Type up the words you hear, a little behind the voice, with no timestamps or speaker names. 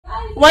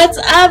What's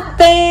up,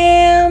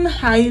 fam?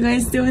 How you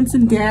guys doing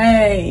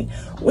today?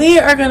 We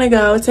are gonna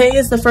go. Today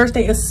is the first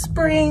day of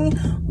spring,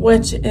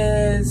 which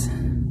is,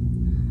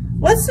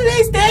 what's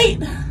today's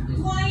date?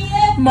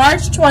 20th.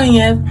 March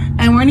 20th,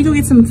 and we're gonna go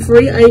get some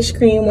free ice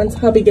cream once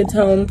hubby gets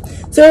home.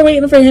 So we're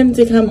waiting for him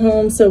to come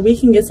home so we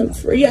can get some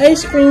free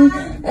ice cream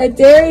at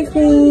Dairy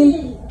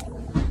Queen.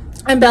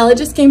 And Bella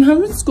just came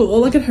home from school.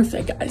 Look at her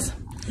fit, guys.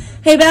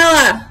 Hey,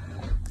 Bella.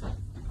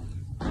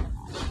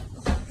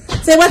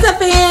 Say what's up,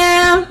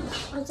 fam?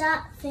 What's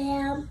up,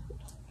 fam?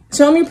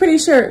 Show me your pretty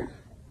shirt.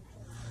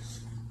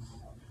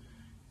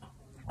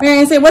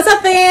 Marion, say what's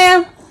up,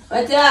 fam?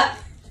 What's up?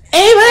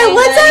 Ava,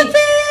 what's up,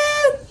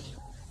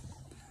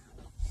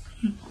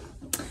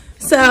 fam?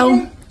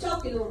 So,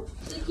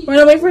 we're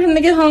gonna wait for him to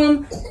get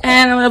home,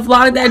 and I'm gonna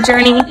vlog that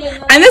journey. And this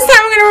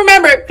time I'm gonna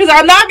remember, because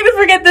I'm not gonna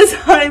forget this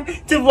time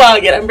to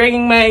vlog it. I'm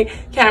bringing my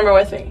camera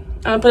with me.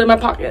 I'm gonna put it in my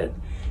pocket.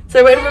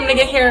 So, waiting for him to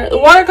get here. The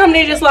water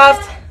company just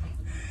left.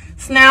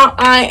 So now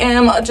I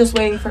am just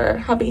waiting for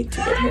hubby to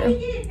get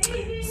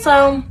here.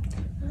 So,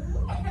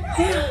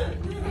 yeah.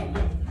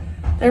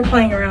 They're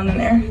playing around in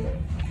there.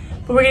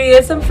 But we're gonna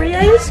get some free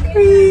ice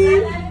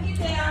cream.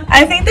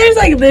 I think there's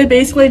like, they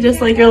basically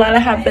just like, you're allowed to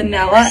have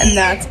vanilla and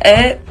that's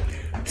it.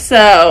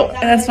 So,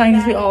 and that's fine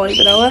because we all like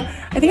vanilla.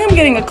 I think I'm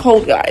getting a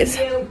cold, guys.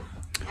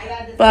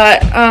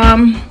 But,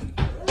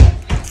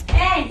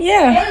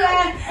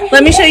 yeah.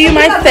 Let me show you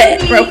my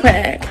fit real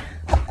quick.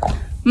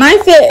 My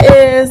fit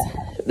is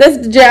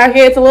this jacket.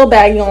 It's a little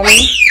baggy on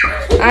me.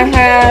 I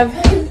have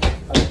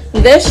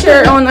this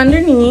shirt on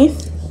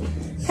underneath.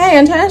 Hey,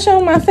 I'm trying to show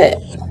my fit.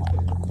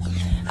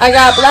 I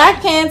got black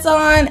pants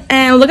on,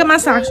 and look at my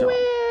socks.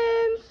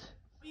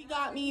 We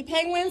got me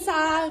penguin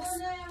socks,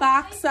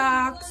 fox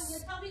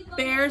socks,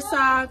 bear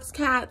socks,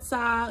 cat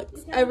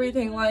socks,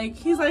 everything. Like,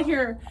 he's like,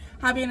 here,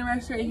 happy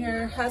anniversary right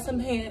here. Has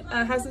some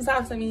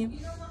socks, I mean.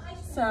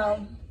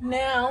 So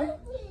now,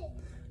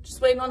 just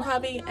waiting on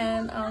hubby,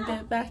 and I'll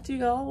get back to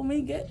y'all when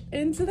we get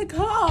into the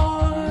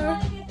car.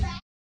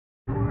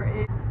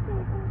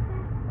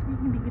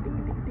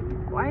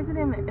 Why is it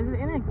in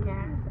a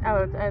gas?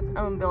 Oh, it's its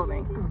own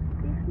building.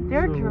 Is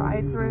there a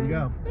drive-through?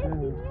 Yeah.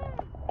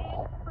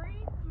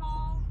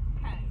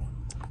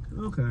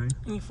 Okay.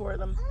 I need 4 of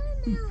them.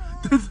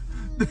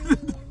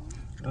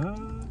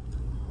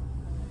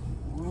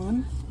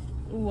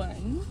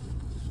 One.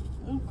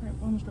 Oh crap,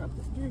 I almost dropped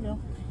it. Here you go.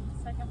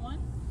 Second one.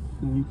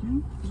 Thank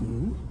you.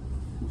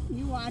 2.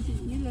 You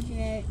watching, you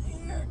looking at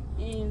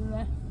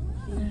Ava.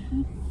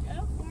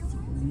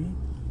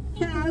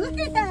 Yeah, look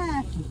at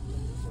that.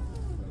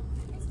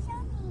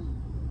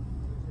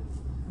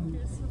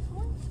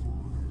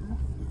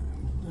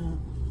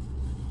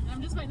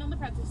 I'm just waiting on the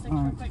pretzel sticks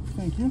real quick.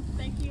 Thank you.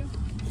 Thank you.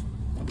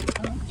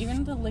 You're gonna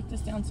have to lick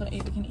this down so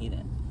Ava can eat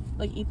it.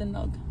 Like, eat the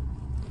nug.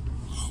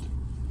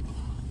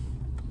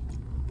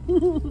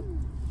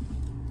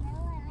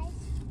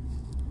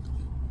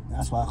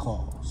 That's what I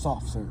call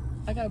soft serve.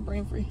 I got a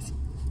brain freeze.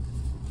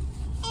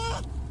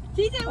 Hold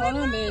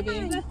on,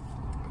 baby.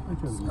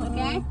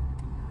 Okay.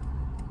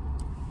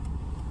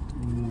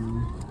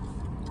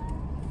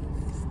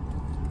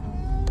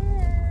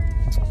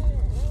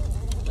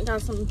 I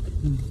got some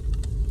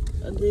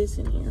of this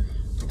in here.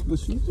 But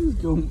she just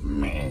go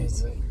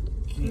amazing.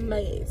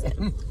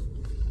 Amazing.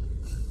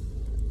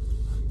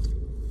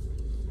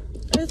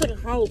 It's like a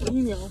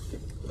jalapeno.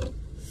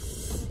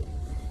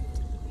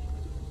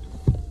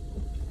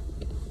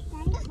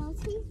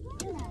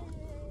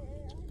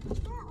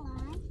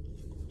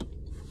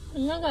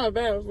 It's not that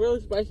bad. It's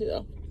really spicy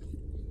though.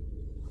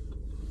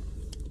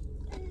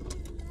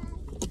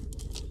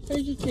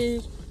 Here's your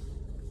cheese.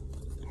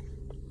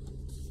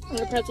 And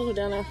the pretzels are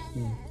down there.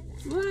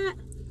 What?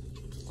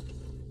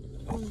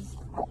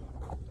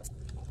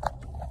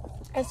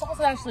 The sauce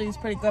actually is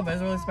pretty good, but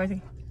it's really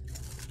spicy.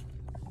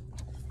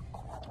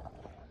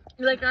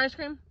 You like ice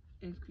cream?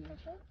 Ice cream.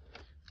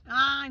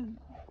 I'm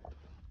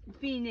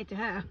feeding it to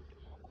her.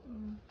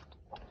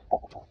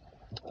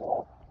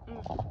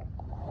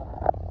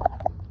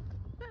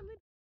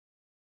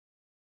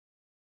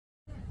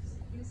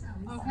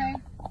 Okay.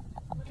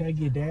 Can I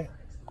get that?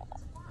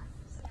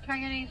 Can I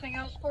get anything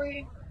else for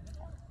you?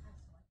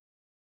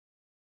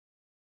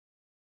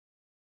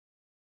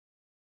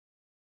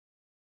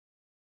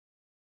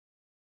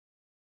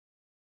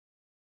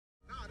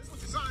 Nah, this is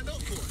what you signed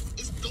up for.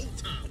 It's go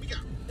time. We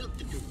got work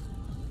to do.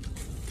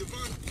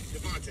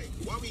 Devontae,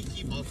 why we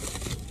keep up?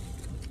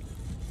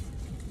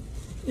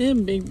 It's a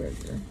big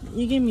burger.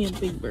 You give me a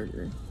big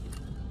burger.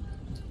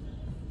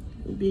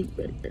 A big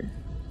burger.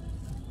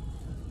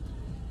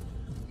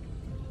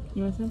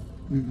 You want some?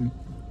 Mm-mm.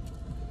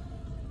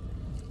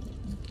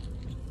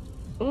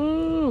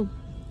 Oh!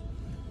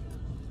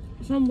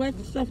 Some wet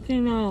stuff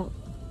came out.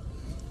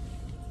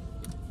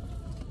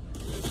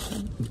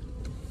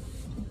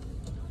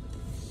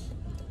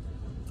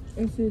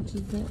 I see what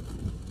you said.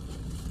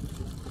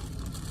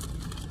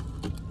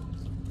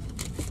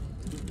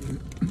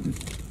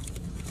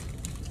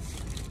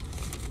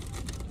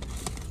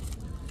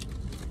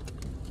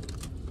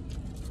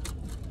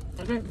 I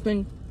got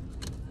thing.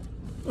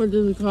 What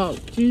does it call?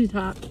 Cheese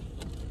hot.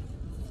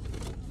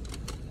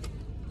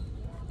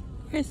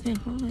 I say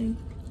hi.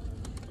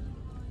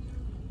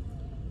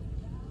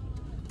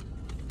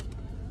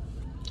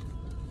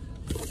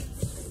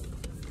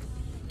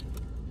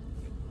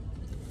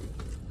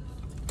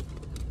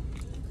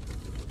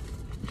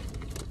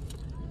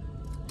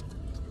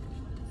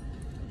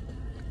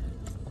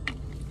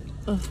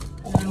 Ugh,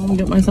 I don't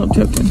get myself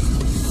choking.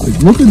 Like,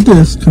 look at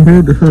this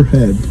compared to her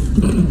head.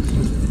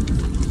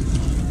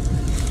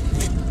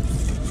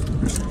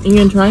 You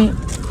gonna try it?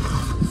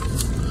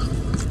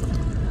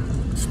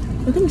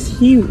 That thing's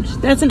huge.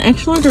 That's an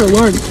extra large or a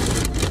large?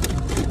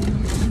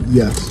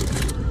 Yes.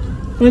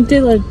 What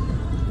did like?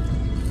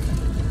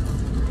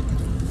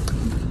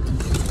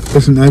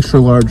 It's an extra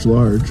large.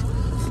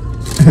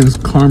 And it's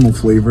caramel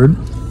flavored.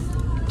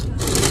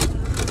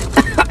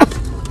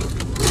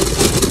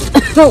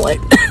 I don't like.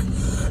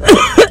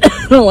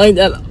 I don't like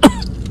that.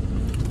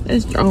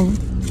 That's strong.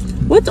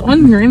 What's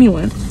on here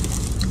anyway?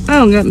 I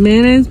don't got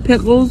mayonnaise,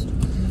 pickles,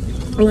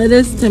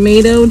 lettuce,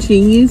 tomato,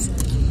 cheese.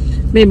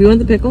 Baby, you want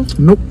the pickles?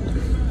 Nope.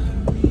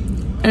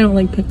 I don't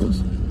like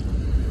pickles.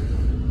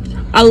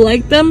 I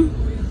like them,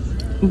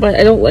 but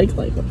I don't like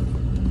them.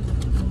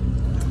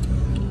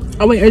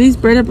 Oh wait, are these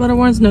bread and butter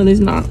ones? No, these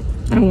not.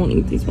 I won't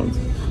eat these ones.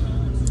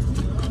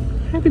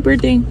 Happy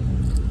birthday.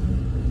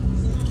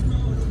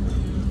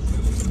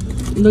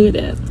 Look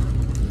at that.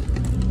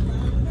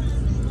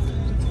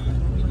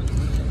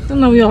 I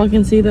don't know if y'all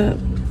can see that.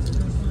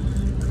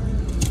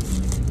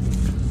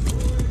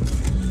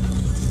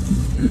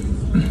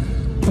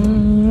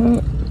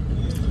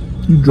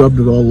 You dropped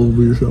it all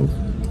over yourself.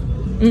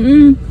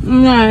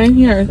 Nah,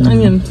 here,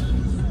 onions.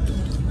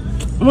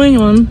 Wait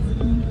on.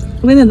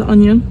 Wait at the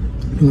onion.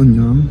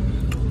 Onion.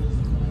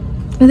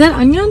 Is that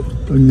onion?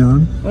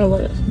 Onion. Oh,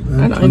 what is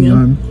That's that?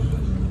 Onion.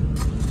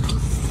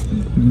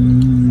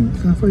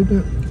 Can I fight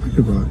that?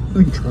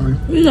 I can try.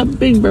 This is a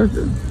big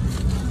burger.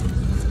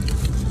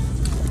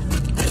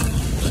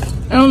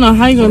 I don't know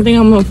how you're gonna think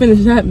I'm gonna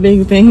finish that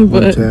big thing,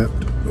 but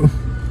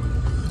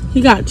he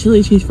got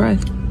chili cheese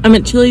fries. I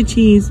meant chili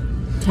cheese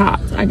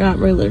tots. I got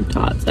regular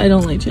tots. I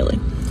don't like chili.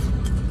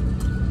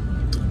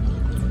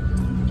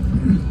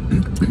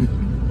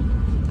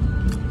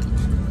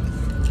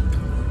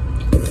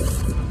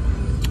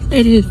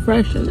 It is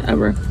fresh as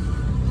ever.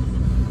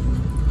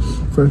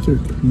 Fresher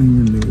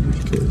than your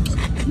neighbor's kids.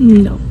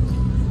 No.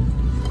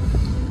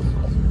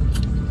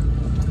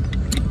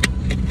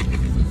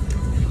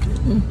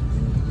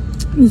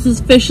 This is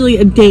officially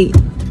a date.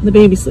 The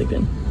baby's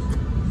sleeping.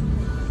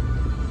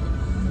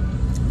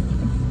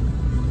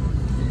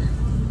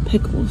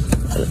 Pickles.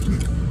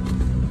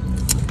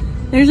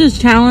 There's this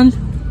challenge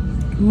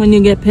when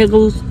you get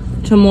pickles,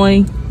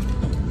 chamoy,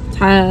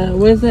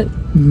 what is it?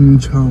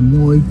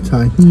 Chamoy,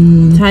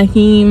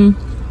 tahini.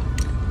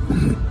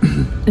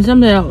 And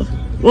something else.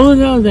 What was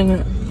the other thing?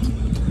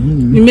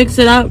 You mix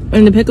it up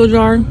in the pickle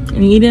jar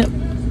and you eat it.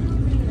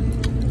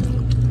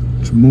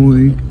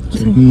 Chamoy,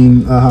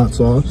 tahini, hot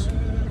sauce.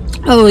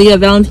 Oh yeah,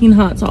 Valentine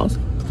hot sauce.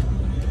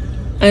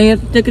 And you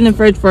have to stick it in the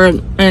fridge for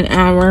an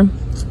hour.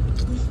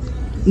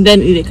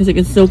 Then eat it because it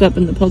can soak up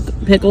in the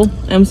pickle.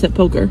 I almost said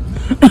poker.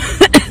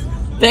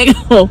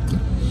 Pickle.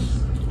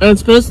 And it's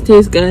supposed to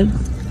taste good,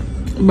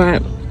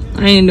 but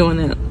I ain't doing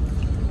that.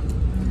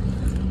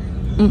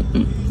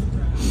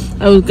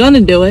 I was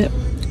gonna do it,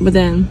 but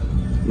then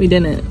we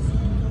didn't.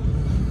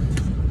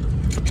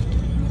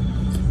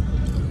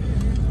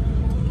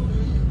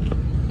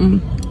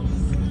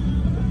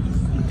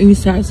 Are you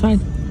satisfied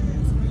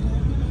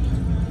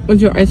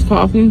with your iced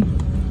coffee?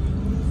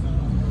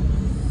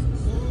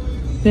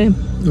 Babe.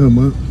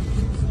 What?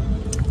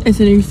 I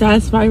said, are you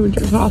satisfied with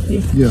your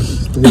coffee? Yes,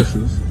 it's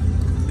delicious.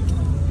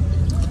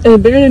 Is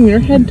it bigger than your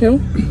head too?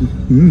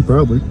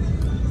 Probably.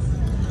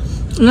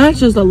 And that's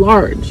just a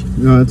large.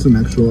 No, it's an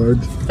extra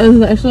large. Is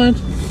it extra large?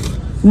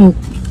 Well,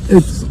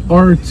 it's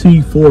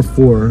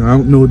RT44. I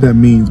don't know what that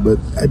means, but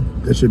that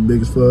shit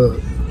big as fuck.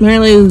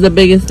 Apparently it's the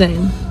biggest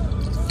thing.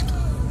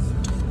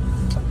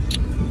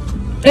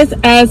 It's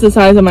as the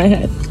size of my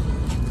head.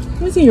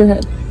 Let me see your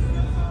head.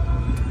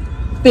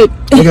 Big.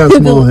 I got a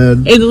small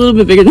head. It's a little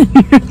bit bigger than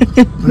your head.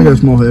 I got a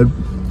small head.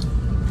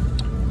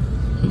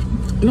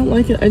 I don't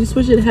like it. I just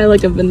wish it had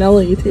like a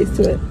vanilla-y taste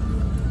to it.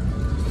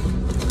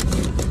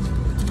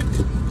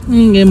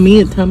 You ain't give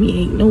me a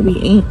tummy ache. No, we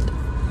ain't.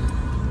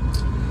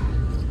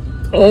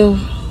 Oh.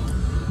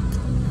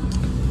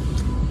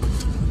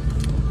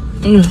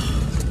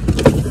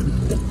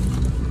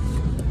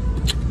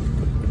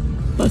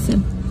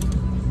 Listen.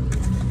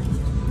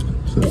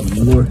 So,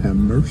 Lord have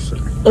mercy.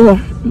 Oh,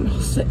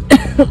 I'm sick.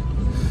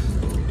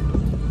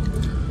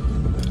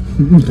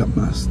 Got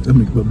my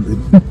stomach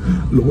bubbling.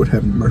 Lord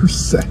have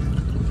mercy.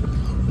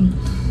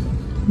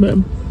 But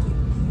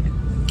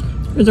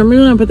for some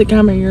reason, I put the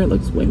camera here, it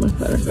looks way much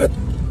better.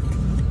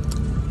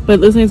 But it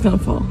looks like it's gonna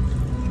fall.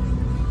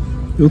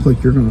 You look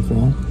like you're gonna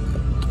fall.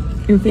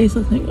 Your face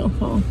looks like it's gonna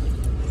fall.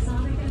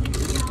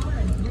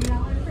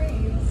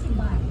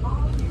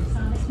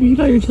 You eat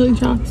all your chili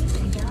chops?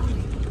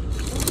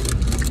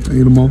 I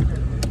ate them all.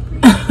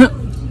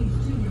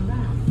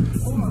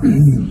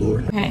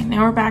 Okay,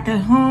 now we're back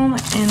at home,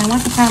 and I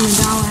went to Family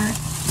Dollar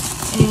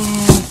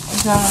and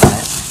got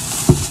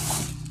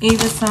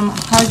Ava some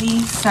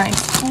Huggies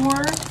size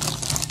 4.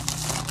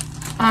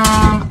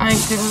 I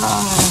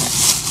got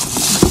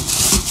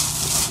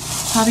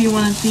Hubby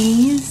one of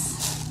these,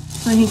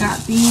 so he got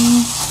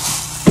these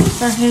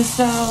for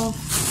himself,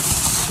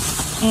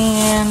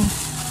 and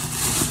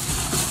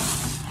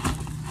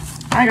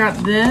I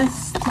got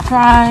this to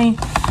try.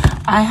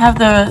 I have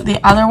the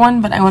other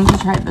one, but I wanted to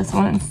try this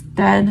one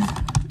instead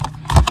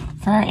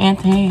for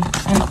anti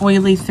and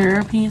oily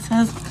therapy. It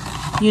says,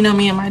 you know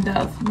me and my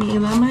Dove. Me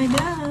and my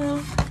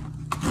Dove.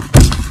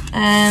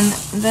 And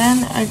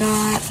then I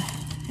got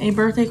a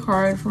birthday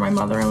card for my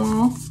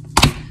mother-in-law.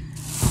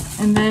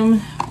 And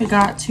then we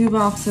got 2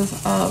 boxes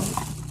of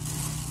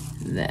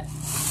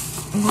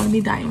this. I'm going to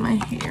be dyeing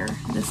my hair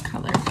this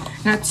color.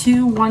 I got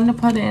 2, one to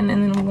put in,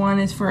 and then one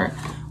is for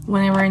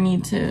whenever I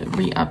need to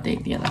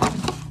re-update the other one.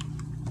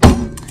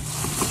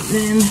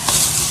 Then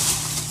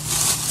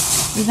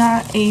we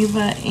got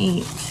Ava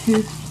a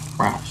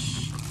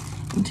toothbrush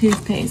and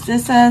toothpaste.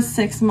 This says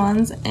 6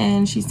 months,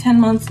 and she's 10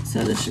 months,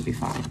 so this should be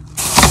fine.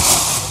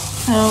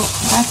 So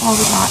that's all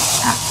we got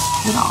at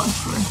the dollar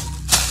store.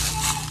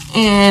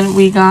 And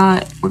we're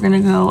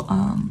gonna go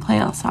play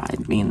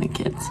outside, me and the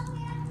kids.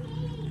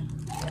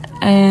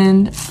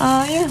 And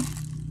yeah.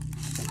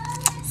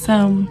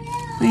 So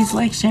please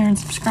like, share, and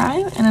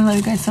subscribe. And I love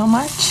you guys so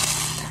much.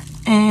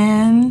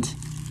 And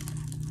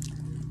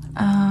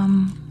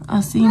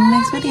I'll see you in the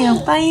next video.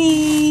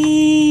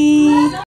 Bye.